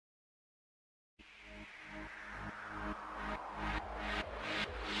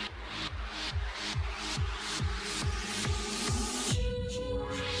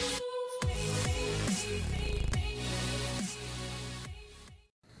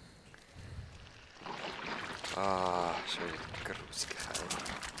Ah, schon wieder Grusigkeit.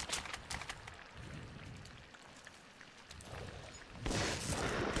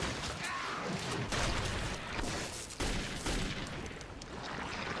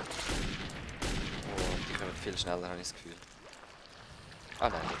 Oh, die kommen viel schneller, habe ich das Gefühl. Ah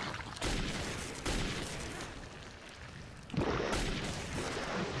nein.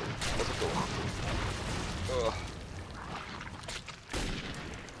 Also doch. Oh.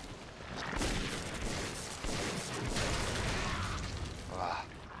 Ah.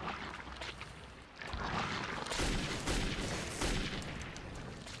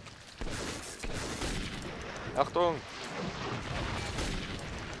 Achtung!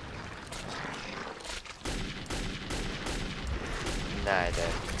 Nein,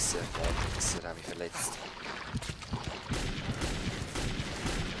 der Wichser hat mich verletzt.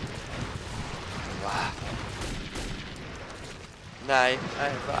 Wow. Nein,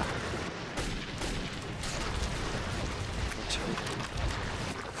 einfach. Nicht schon wieder.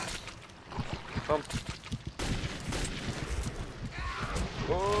 Komm.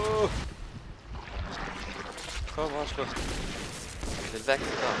 Oh. Komm, Arschloch. Ich will weg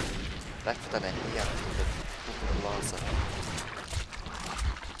von da. Weg von diesen Hirn. Von der Blase.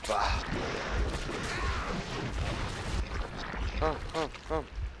 Bah. Komm, komm, komm.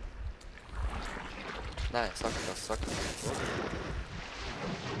 Nein, sag das.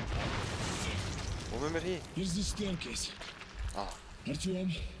 Wo müssen wir hin? Here's the staircase. Ah. Artyom,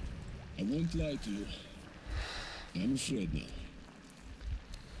 I won't lie to you. I'm afraid now.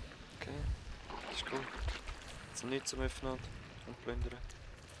 Okay, das ist gut. Jetzt nichts zum Öffnen und plündern.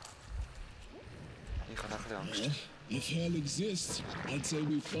 Ich habe auch ein bisschen Angst. If hell exists, I'd say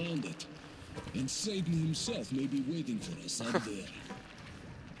we found it. And Satan himself may be waiting for us out there.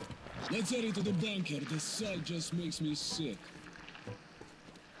 Let's hurry to the bunker. The sight just makes me sick.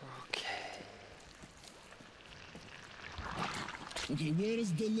 Okay. Okay, where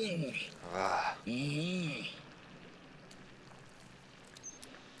is the lever? Ah, Uh-huh.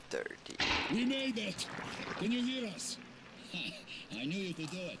 dirty. We made it! Can you hear us? I knew you could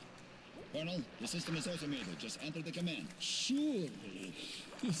do it. Colonel, the system is automated. Just enter the command. Sure.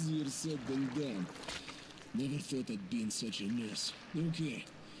 Easier said than done. Never thought I'd be in such a mess. Okay.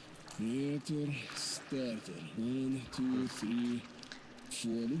 Reactor starter. 1, 2, 3,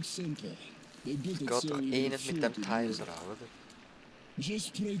 4. Looks simple. They built it Geht so doch we eh would nicht mit fool dem to Teil use so it. ran, oder?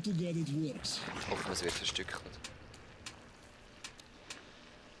 Just pray to God it works. Hoffen, es wird verstückelt.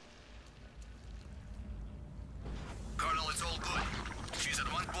 Colonel, it's all good. She's at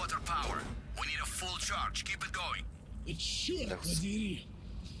 1/4 power. We need a full charge. Keep it going. It's sure, That was- Vaziri.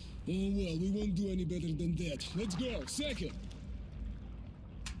 Oh well, we won't do any better than that. Let's go. Second.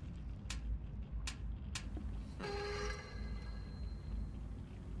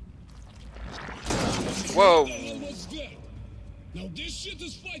 Wow! What the hell was that? Now this shit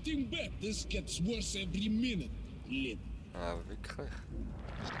is fighting back. This gets worse every minute. Lit. Ah, wirklich?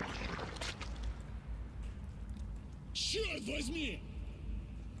 Черт возьми!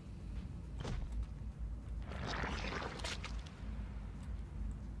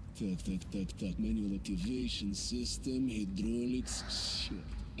 Так. Manual activation system, hydraulics. Shit.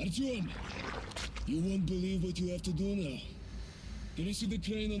 Artyom! You won't believe what you have to do now. Can you see the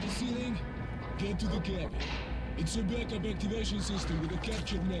crane on the ceiling? Get to the cabin. It's a backup activation system with a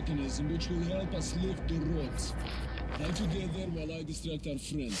capture mechanism which will help us lift the rods. Try to get there while I distract our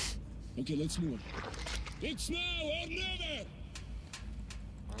friend. Okay, let's move. It's now or never!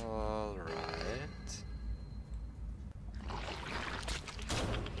 Alright.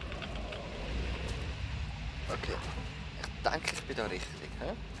 Okay. Ich denke, ich bin da richtig,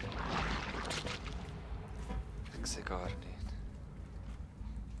 hä? Ich sehe gar nicht.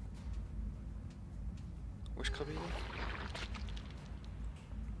 Wo ist die Kabine?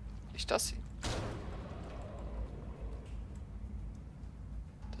 Ist das sie?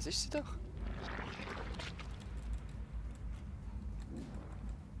 Das ist sie doch.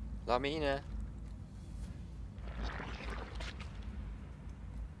 Lass mich rein.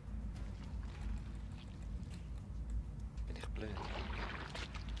 Bin ich blöd?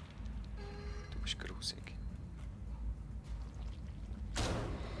 Du bist grusig.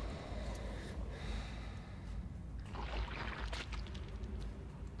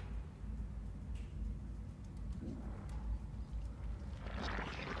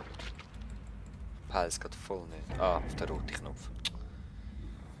 Pals geht voll nicht. Ah, auf den roten Knopf.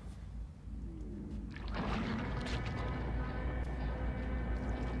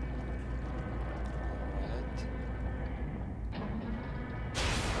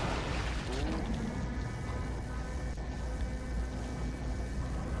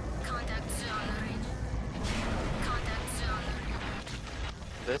 Contact zone range.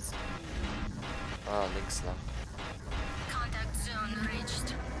 jetzt? Ah, links lang. Contact zone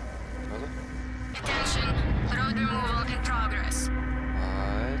reached. Oder? Attention, road removal in progress.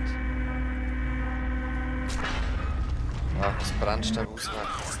 Halt. Ah, das Brennstab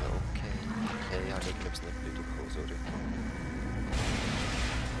auswechseln. Okay. Okay, ich habe es nicht mitbekommen, sorry.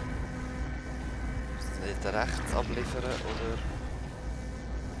 Muss ich nicht rechts abliefern, oder?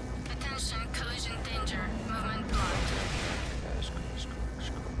 Attention, collision danger. Movement blocked. Ja, ist gut, ist gut,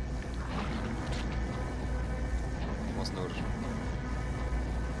 ist gut. Ich muss nur...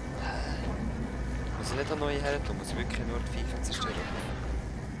 Muss ich nicht an neue her tun, muss ich wirklich nur die Viecher zerstören.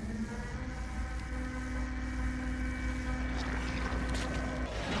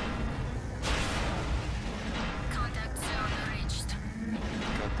 Contact zone reached.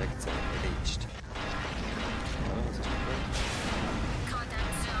 Contact Zone reached. Ja, das ist gut.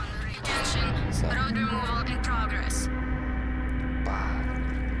 Contact zone reached. Attention, So. road removal in progress. Bah.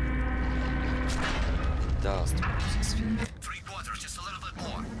 Das, du böses Vieh. 3/4, just a little bit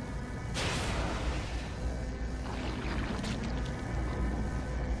more.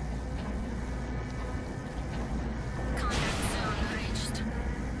 Contact zone reached.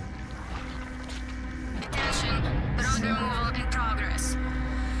 Attention, road removal in progress.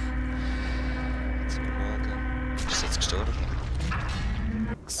 Jetzt mal schauen. Ist jetzt gestorben?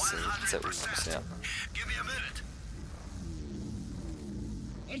 Sieht so aus, ja. Give me a minute.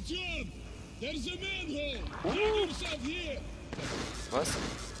 Artyom! There's a manhole! Get yourself here! Was?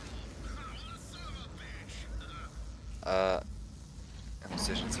 Ich muss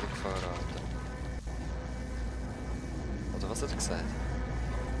erst zurückfahren, Alter. Oder was hat er gesagt?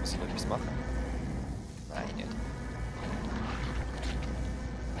 Muss ich noch etwas machen? Nein, nicht.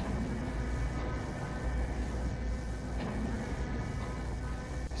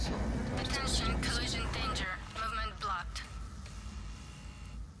 So, da ist Attention, collision danger. Movement blocked.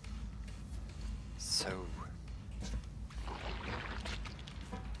 so.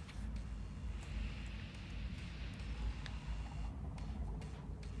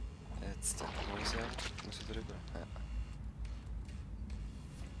 Jetzt muss ich drüber. Ja.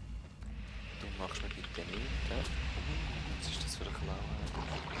 Du machst mir bitte nicht. Ja. Was ist das für ein Klaue?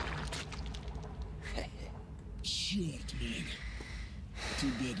 Short, man. Too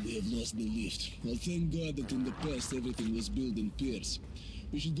bad we have lost the lift. Well, thank God that in the past everything was built in pairs.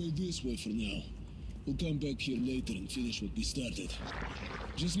 We should go this way for now. We'll come back here later and finish what we started.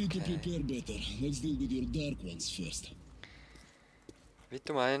 Just need to prepare better. Let's deal with your dark ones first. Wie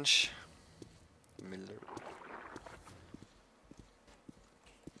du meinst. Miller.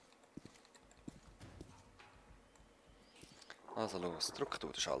 Also los, drück du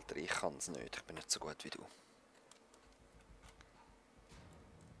den Schalter. Ich kann es nicht. Ich bin nicht so gut wie du.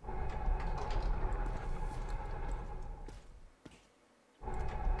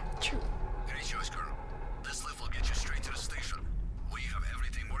 Tschu. Great choice, Colonel. This lift will get you straight to the station. We have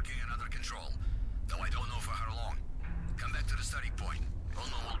everything working and under control. Though I don't know for how long. Come back to the starting point.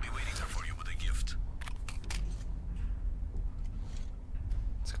 Ono will be waiting there for you with a gift.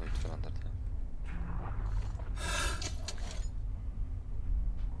 Das kann nicht verändert. Ja.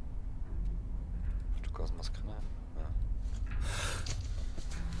 Du kannst Maske nehmen. Ja.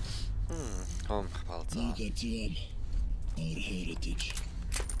 Komm, ich behalte es an. Look, Artyom. Our heritage.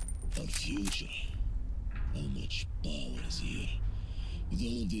 Our future. How much power is here. With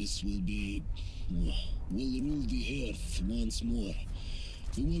all of this, we'll rule the earth once more.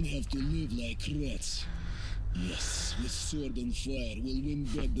 We won't have to live like rats. Yes, with sword and fire, we'll win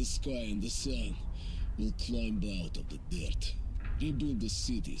back the sky and the sun. We'll climb out of the dirt. Rebuild the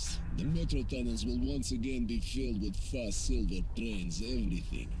cities. The metro tunnels will once again be filled with fast silver trains.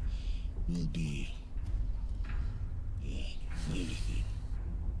 Everything will be... Yeah, everything.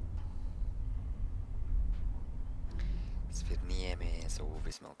 Es wird nie mehr so, wie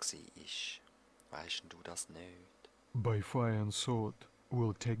es mal war. Weißt du das nicht? By fire and sword,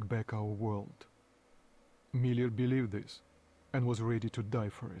 we'll take back our world. Miller believed this, and was ready to die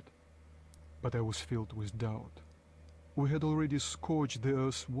for it. But I was filled with doubt. We had already scorched the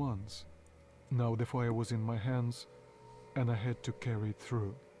earth once. Now the fire was in my hands, and I had to carry it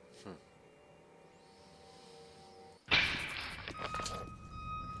through.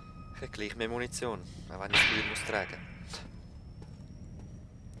 Ich habe gleich mehr Munition, auch wenn ich es Feuer muss tragen.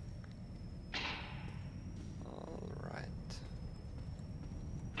 Alright.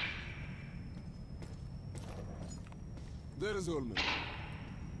 There is Ulman.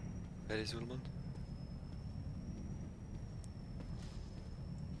 Wer ist Ulmund?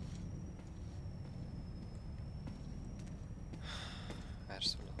 Er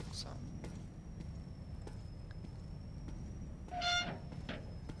ist so langsam.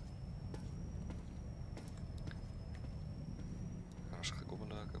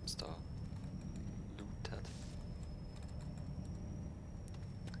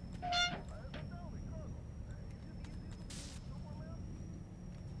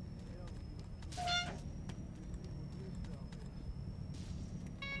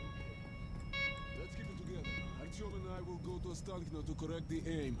 will go to Stankno to correct the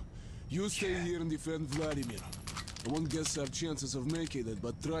aim. You stay here and defend Vladimir. I won't guess our chances of making it,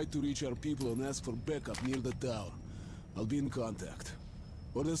 but try to reach our people and ask for backup near the tower. I'll be in contact.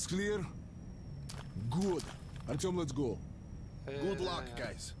 Orders clear? Good. Artyom, let's go. Good luck,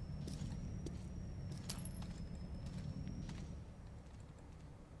 guys.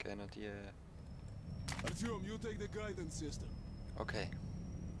 Okay, nou die... Artyom, you take the guidance system. Okay.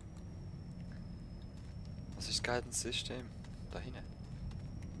 Was ist das Guidance System? Da hinten?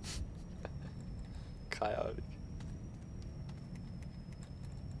 Keine Ahnung.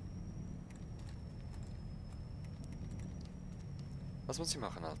 Was muss ich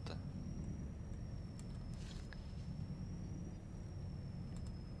machen, Alter?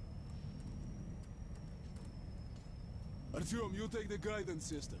 Artyom, you take the guidance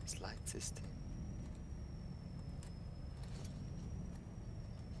system. Slide System.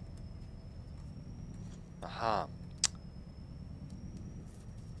 Aha.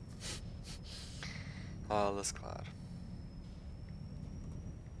 Alles klar.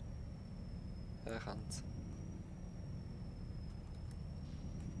 Er kann's.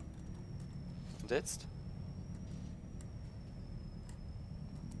 Und jetzt?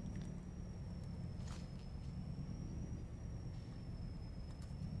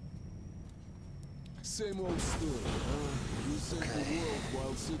 Same old story, huh? You save the world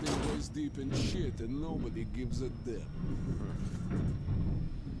while sitting waist deep in shit and nobody gives a damn.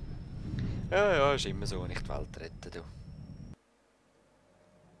 Ja, ja, ist immer so, nicht die Welt retten, du.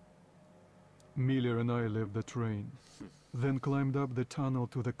 Miller and I left the train, then climbed up the tunnel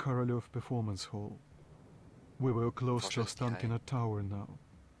to the Korolev Performance Hall. We were close to Ostankino Tower now.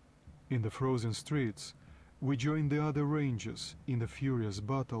 In the frozen streets, we joined the other rangers in the furious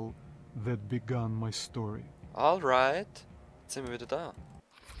battle that began my story. Alright, jetzt sind wir wieder da.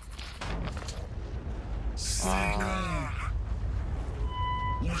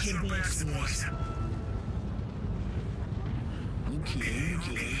 What's your best boys? Okay.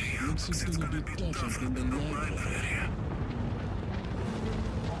 Looks it's gonna be tougher than the library.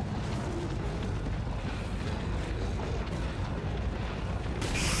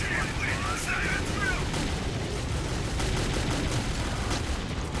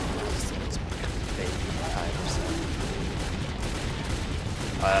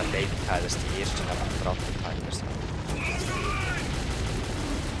 Baby-Teil ist die erste, aber die Rattenteile sind.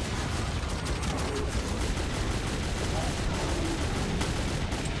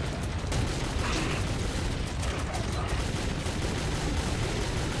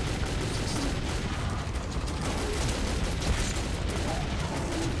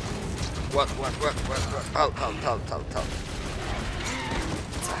 What? Halt.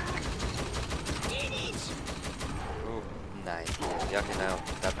 Zack. Oh, nein. Ja genau,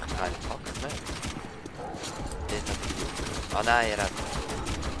 da habe ich keinen gepackt, ne? Dort hat ich... Ah nein, er hat...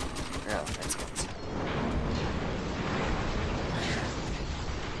 Ja, jetzt geht's.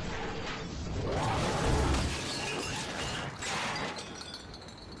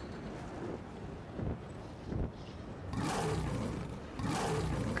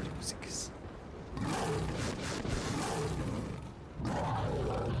 Grusiges.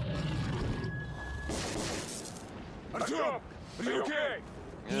 Artyom! Are you okay?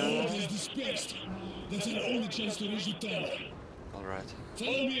 Yeah. Is dispersed. That's our only chance to reach the tower. Alright.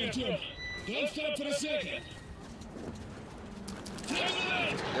 Follow me, Artyom. Don't stop for a second.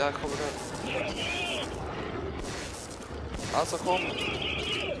 Ja, ich komme gerade. Also komm.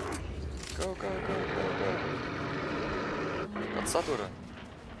 Go. Geht's da durch?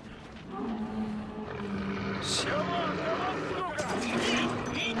 Shit.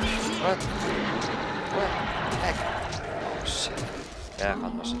 What? Weg. Oh shit. Ja, ich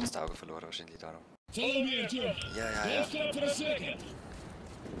habe wahrscheinlich das Auge verloren, wahrscheinlich darum. Follow me, Artyom. Ja. Don't stop for a second.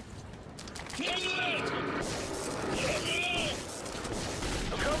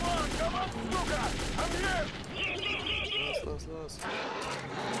 Come on, сука! I'm here! Los.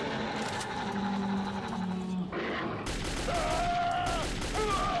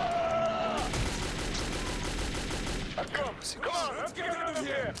 Come on, let's get out of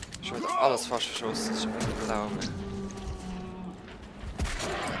here! Ich habe alles fast verschossen, das ist unglaublich.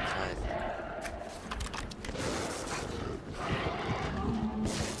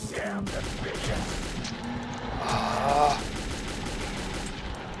 Damn, that bitch! Ah.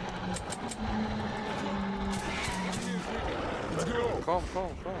 Komm,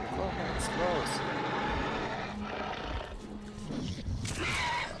 jetzt los.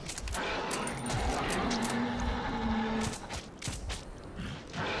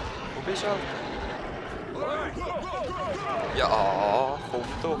 Wo bist du, Alter? Ja, komm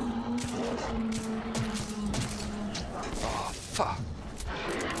doch. Fuck!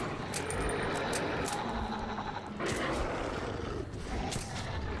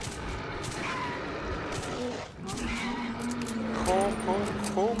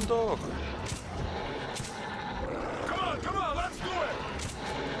 Komm doch! Come on, let's do it!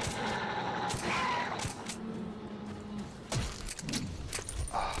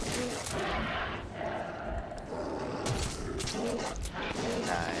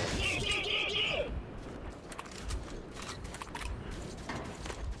 Nein.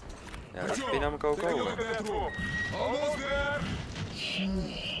 Ja, ich bin am Go-Go. Almost there!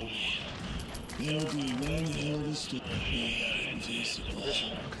 Maybe one hell is to invisible.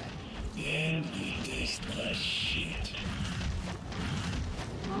 And we taste like shit.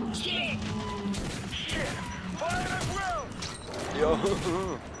 Stop! Fire at will! Ja.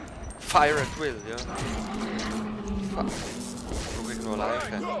 Fire at will, ja. Fuck. Schau ich nur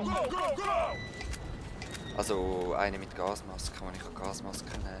Leichen. Go, go, go, go! Also eine mit Gasmaske, kann man nicht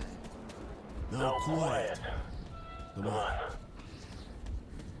Gasmaske nehmen. Now quiet. Come on.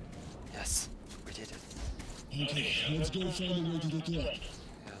 Yes, we did it. Okay, let's go find a way to the top.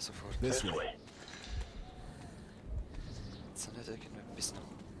 Ja, sofort. This way. Jetzt noch nicht irgendetwas noch.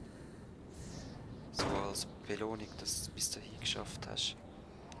 So als Belohnung, dass du es bis dahin geschafft hast.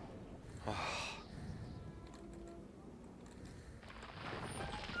 Oh.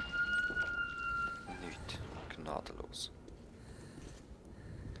 Nicht. Gnadenlos.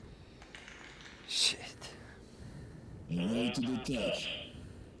 Shit. A way to the top.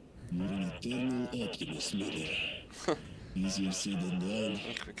 You're an eternal optimist, Miller. Easier said than done.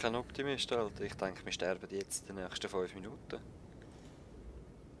 Ich bin kein Optimist, Alter. Ich denke, wir sterben jetzt in den nächsten 5 Minuten.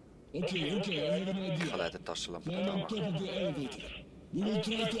 Okay, I have an Ich idea. kann leider die Taschenlampe Climb da on top machen. of the elevator. We will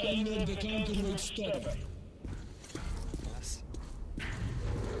try to unlock the counterweight stopper. Was?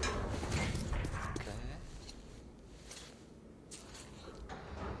 Okay.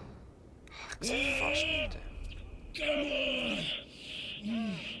 Ach, ich sehe fast nicht. Come on!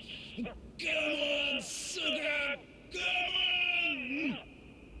 Come on, sugar! Come on!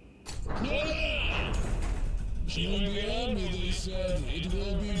 No! Join the army, they said. It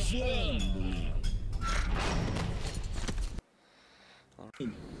will be fun.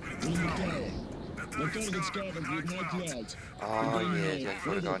 In the tower. The target's covered with night clouds. Ah, je, die habe ich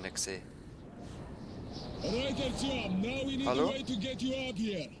vorher gar nicht gesehen. Alright, Artyom, now we need Hallo? a way to get you up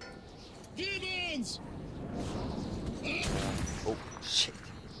here. Demons! Oh, shit.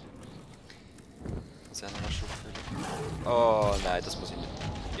 Muss ja noch mal auffüllen. Oh nein, das muss ich nicht.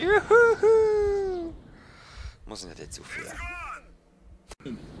 Juhu! Muss ich nicht jetzt auffüllen.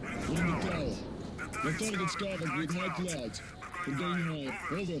 In the tower. The target's covered with night clouds. We're going higher.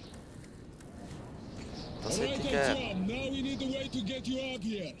 Over. Das hätte Alright, ich gern. Artyom, now we need a way to get you up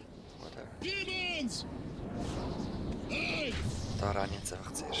here. Whatever. Demons! Hey! Da rein jetzt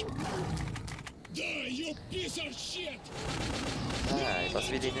einfach zuerst. Die, you piece of shit! Nein, das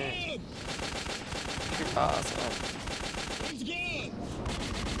will ich nicht. Ich will das, Mann. It's gone!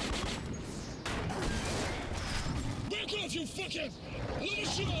 Back off, you fuckers! Another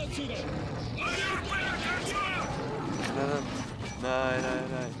shot to them! Nein, nein,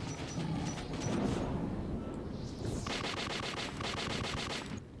 nein.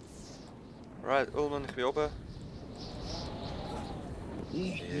 Right, Ullmann, ich bin oben. Ja,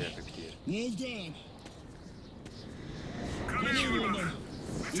 bei dir. Well done! Come on, woman!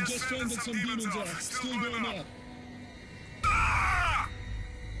 We just fended some demons off. Still going up.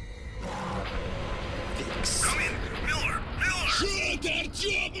 Fix. Come in! Miller! Miller! Shoot,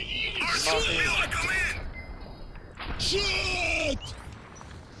 Artyom! Miller, come in! Shoot!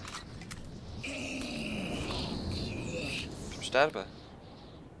 Zum Sterben?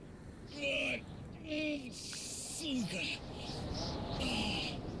 Сука!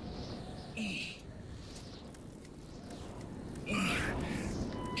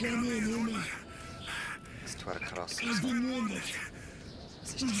 Come in, Uma. Das wäre krass. I've been wounded.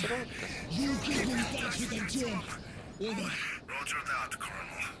 Was ist das Rote? You keep in touch with Artyom. Over. Roger that,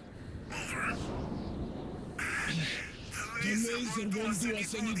 Colonel. Over. The laser won't do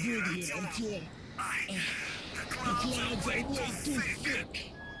us any good here, Artyom. The clouds are way too thick.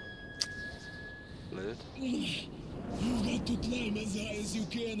 Blöd. You've got to climb as high as you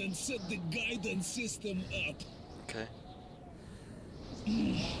can and set the guidance system up. Okay.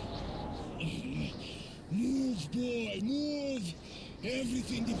 Move, boy, move!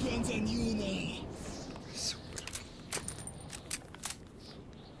 Everything depends on you now. Super.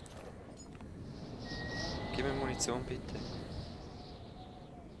 Gib mir Munition, bitte.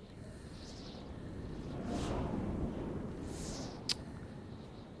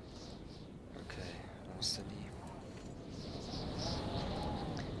 Okay, wo muss denn hin?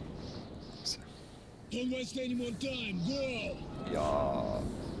 Don't waste any more time. Go! Ja.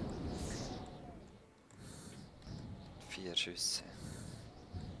 4 Schüsse.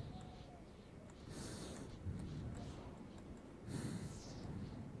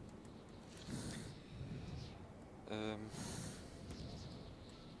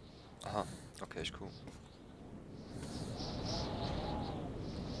 Aha, okay, ist cool.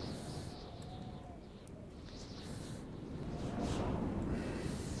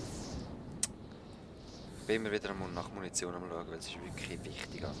 Ich bin immer wieder nach Munition am schauen, weil es ist wirklich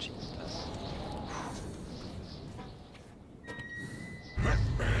wichtig anscheinend.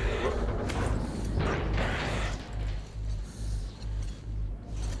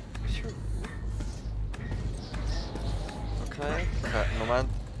 Okay, Moment,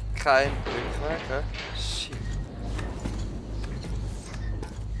 kein Rückweg, hä? Shit.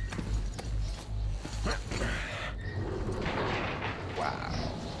 Wow.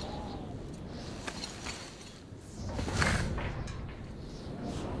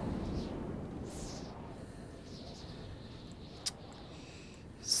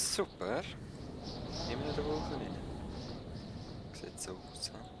 Super. Immer noch der Wolken rein. Sieht so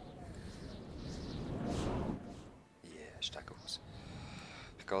aus, hä? Yeah, steig aus.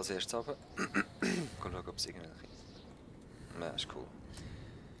 Ich gehe als erstes runter. Schauen, ob es irgendwelche... Ja, ist cool.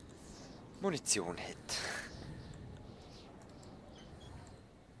 Munition hat.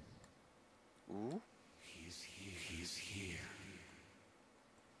 He's here. He's here.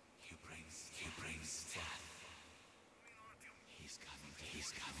 He brings death. He's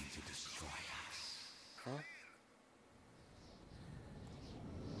coming to destroy us. Huh?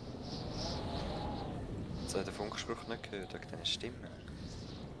 Jetzt habe ich den Funkspruch nicht gehört, wegen deiner Stimme.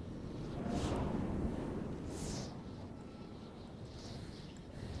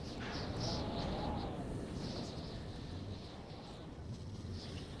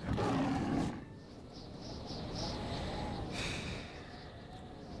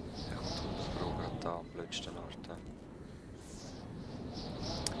 Der kommt 100 Pro gerade da am blödsten Ort.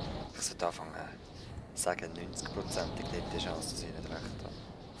 Ich sollte anfangen sagen, 90%ig dort die Chance, dass ich nicht recht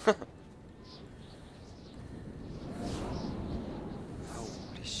habe.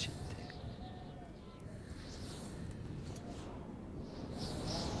 Holy shit.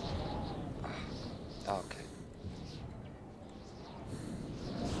 Ah, okay.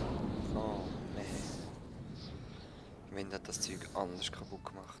 Oh nee. Wind hat das Zeug anders kaputt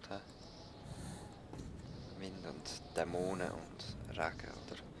gemacht. He? Wind und Dämonen und Regen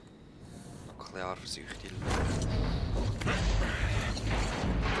oder nuklear verseuchte Luft.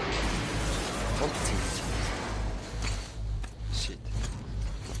 Und Zeit. Shit.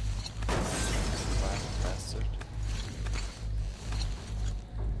 Messer.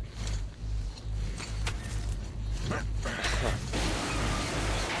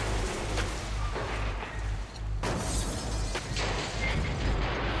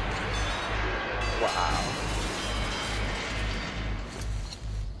 Wow.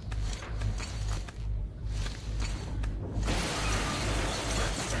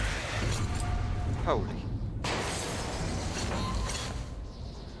 Holy.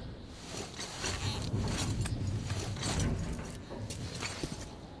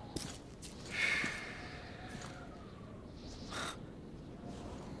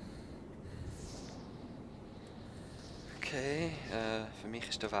 Okay, für mich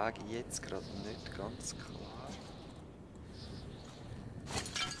ist der Weg jetzt gerade nicht ganz klar.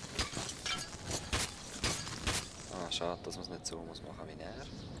 Ah, schade, dass man es nicht so muss machen wie er.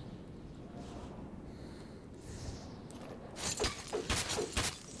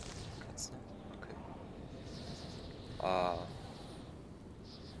 Geht's noch? Okay. Ah.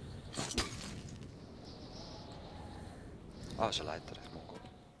 Ah, ist eine Leiter, ich muss gut.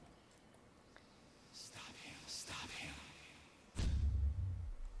 Stop him.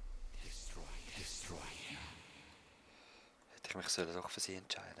 Destroy him. Hätte ich mich sollen doch für sie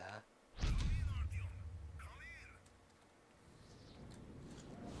entscheiden, hä?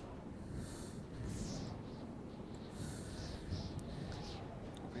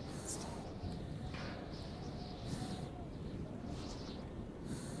 Wo bin ich jetzt?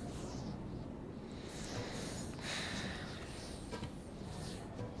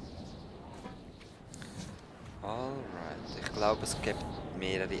 Alright, ich glaube es gibt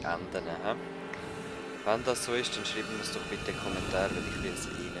mehrere Enden. He? Wenn das so ist, dann schreibt mir es doch bitte in den Kommentaren, weil ich will es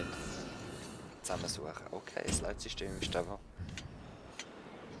nicht zusammensuchen. Okay, das Leitsystem ist aber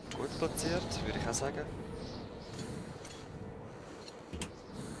gut platziert, würde ich auch sagen.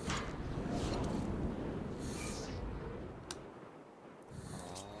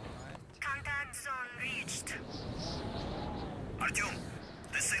 Contact zone reached. Artyom,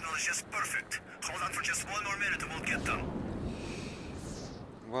 this The signal is just perfect. Hold on for just one more minute and we'll get them.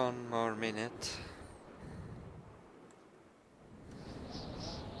 One more minute.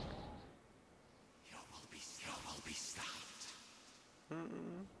 You will be stopped.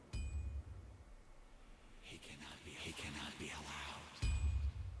 He cannot be allowed.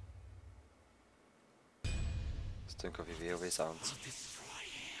 Das klingt wie WoW-Sounds. We'll destroy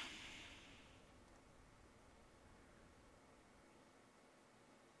him.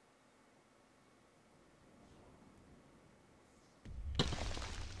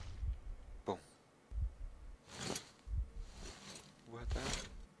 Boom. What the?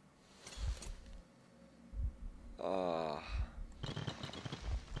 Ah.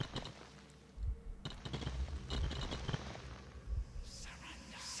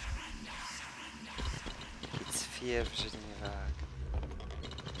 Gibt's 4 verschiedene Wege.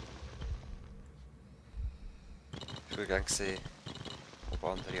 Ich würde gerne sehen, ob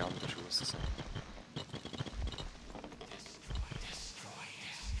andere anders aussehen.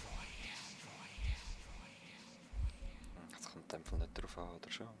 Das kommt einfach nicht drauf an,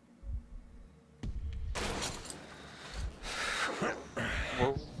 oder schon?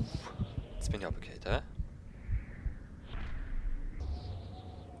 Wow. Jetzt bin ich runtergefallen, hä?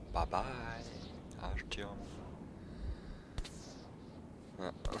 Bye bye, Artyom.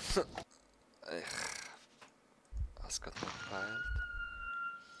 Ja. Es geht noch geheilt.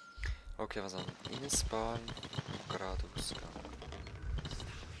 Okay, was haben wir? Innenspan, geradeaus gehen.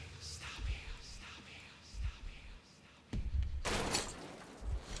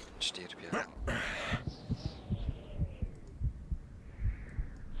 Stirb ja.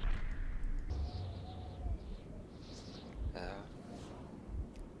 Ja.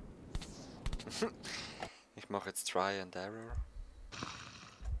 Ich mache jetzt Try and Error.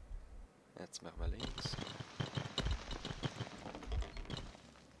 Jetzt machen wir links.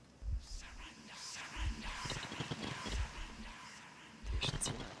 Die ist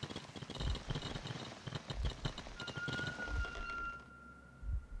zu.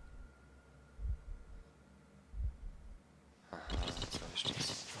 Aha, so ist das.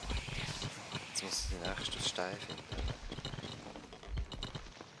 Jetzt muss ich den nächsten Stein finden.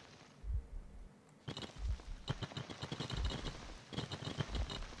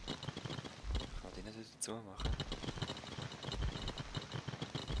 Kann die nicht wieder zumachen?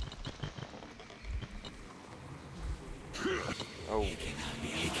 Oh.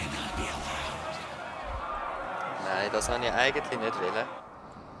 Nein, das habe ich eigentlich nicht wollen.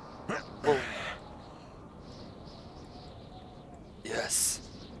 Oh. Yes.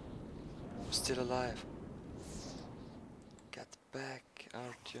 I'm still alive. Get back,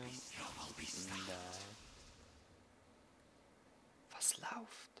 Artyom. Nein. Was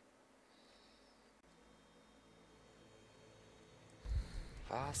läuft?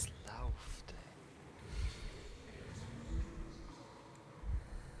 Was läuft?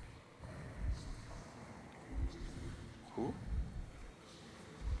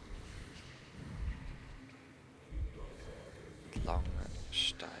 Lange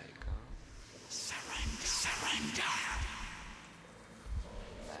Steiger. Surrender.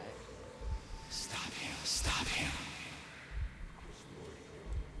 Nein. Stop him.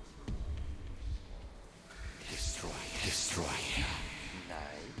 Destroy him.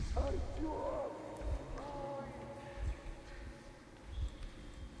 Nein.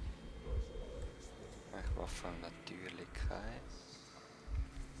 Ich hoffe natürlich kein.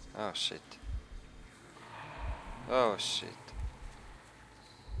 Oh shit. Oh shit.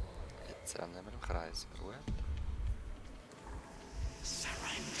 Jetzt rennen wir im Kreis. Gut.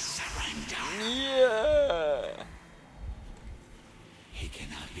 Surrender. Yeah! He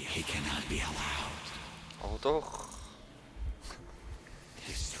cannot be allowed. Oh doch.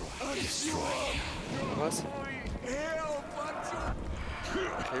 Destroy him. Was?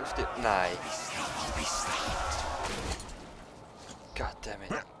 Hilft dir? Nein.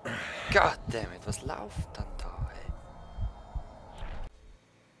 Goddammit. Goddammit, was läuft dann da, ey?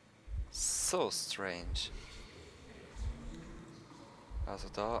 So strange. Also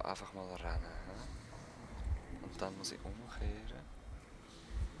da einfach mal rennen. He? Und dann muss ich umkehren.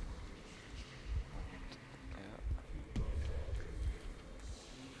 Und, ja.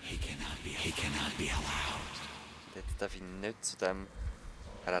 He cannot be allowed. Jetzt darf ich nicht zu dem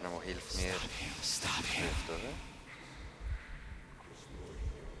rennen, der hilft mir. Stop him. Hilft, oder?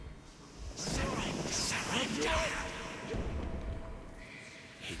 Surrender.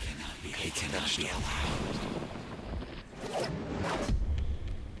 He cannot be allowed.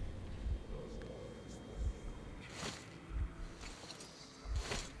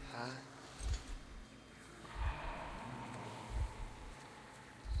 Hä?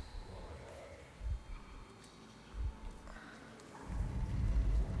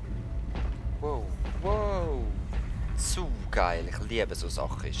 geil. Ich liebe so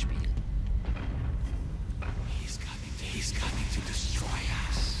Sachen im Spiel. He's coming to destroy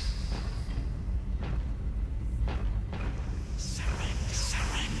us.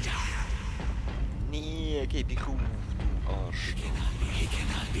 Surrender. Nie gebe ich auf, du Arsch. He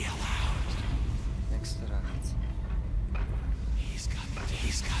cannot be allowed. Nächster rechts.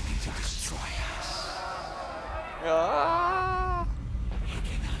 He's coming to destroy us. Ja. He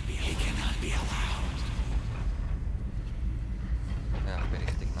cannot be allowed. Ja, ich bin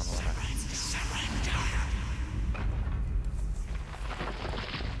richtig nach rechts. Surrender.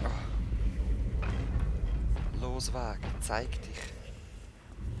 Los, Weg, zeig dich.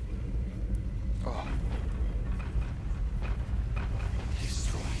 Oh.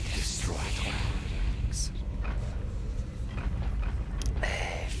 Destroy.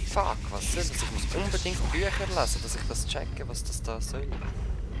 Fuck, was soll das? Ich muss unbedingt Bücher lesen, dass ich das checke, was das da soll.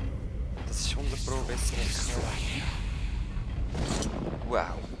 Das ist 100 Pro besser als ich.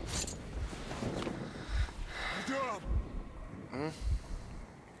 Wow. Hm?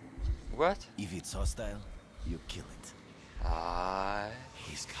 What? If it's hostile, you kill it. Ah.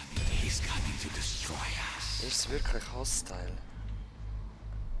 He's coming to destroy us. Ist es wirklich hostile?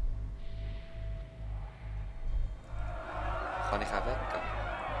 Kann ich auch weggehen?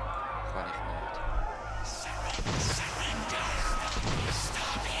 Kann ich nicht. Surrender.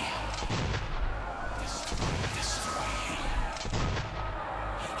 Stop him. Destroy him.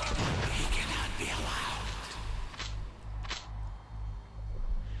 He cannot be allowed.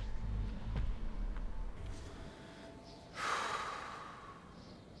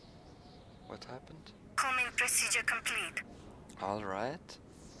 What happened? Homing procedure complete. Alright.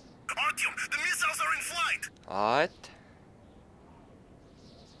 Artyom, the missiles are in flight. Alright.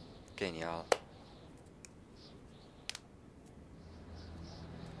 Genial.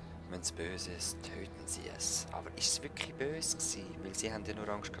 Wenn es böse ist, töten sie es. Aber ist es wirklich böse gewesen? Weil sie haben ja nur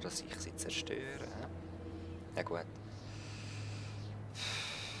Angst gehabt, dass ich sie zerstöre. Ja gut.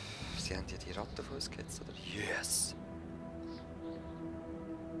 Sie haben ja die Ratte auf uns gehetzt, oder? Yes!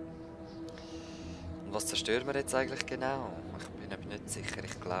 Und was zerstören wir jetzt eigentlich genau? Ich bin aber nicht sicher.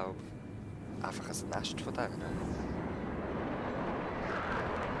 Ich glaube, einfach ein Nest von denen.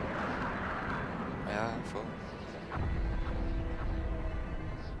 Ja, voll.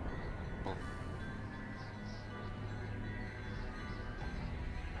 Oh.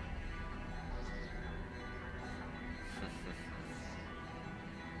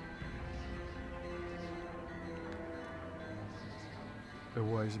 A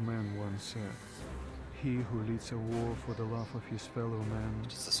wise man once said, "He who leads a war for the love of his fellow man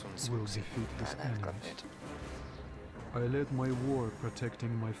Ist das so ein will Zug? defeat his Nein, ich glaube enemies." nicht. I led my war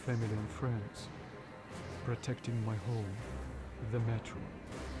protecting my family and friends, protecting my home, the metro.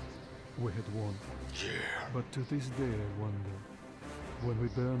 We had won. Yeah. But to this day I wonder, when we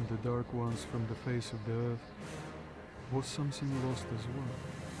burned the dark ones from the face of the earth, was something lost as well?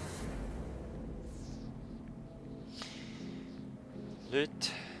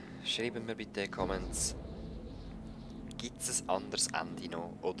 Leute, schreiben mir bitte in die Comments, gibt es ein anderes Ende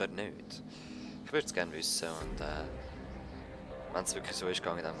noch oder nicht? Ich würde es gerne wissen und wenn es wirklich so ist,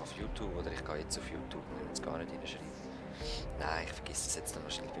 gehe ich dann auf YouTube oder ich gehe jetzt auf YouTube und will es gar nicht reinschreiben. Nein, ich vergesse es jetzt noch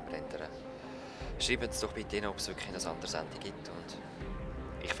schnell beim Rendern. Schreibt es doch bitte rein, ob es wirklich ein anderes Ende gibt und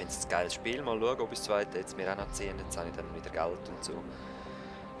ich finde es ein geiles Spiel. Mal schauen, ob das zweite jetzt mir auch noch ziehen. Jetzt habe ich dann wieder Geld und so.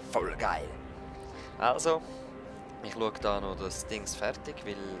 Voll geil! Also, ich schaue da noch das Ding fertig,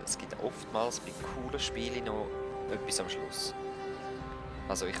 weil es gibt oftmals bei coolen Spielen noch etwas am Schluss.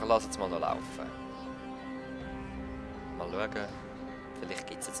 Also ich lasse jetzt mal noch laufen. Mal schauen, vielleicht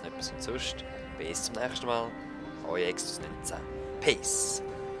gibt es jetzt noch etwas und sonst. Bis zum nächsten Mal. Euer Extus 19. Peace!